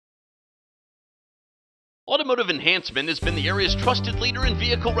Automotive Enhancement has been the area's trusted leader in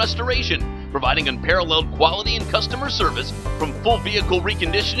vehicle restoration, providing unparalleled quality and customer service from full vehicle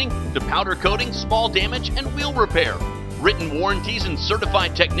reconditioning to powder coating, small damage, and wheel repair. Written warranties and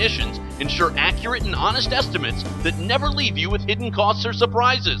certified technicians ensure accurate and honest estimates that never leave you with hidden costs or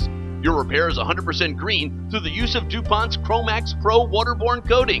surprises. Your repair is 100% green through the use of DuPont's Chromax Pro waterborne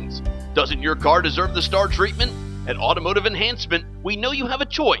coatings. Doesn't your car deserve the star treatment? At Automotive Enhancement, we know you have a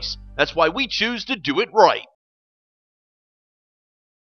choice. That's why we choose to do it right.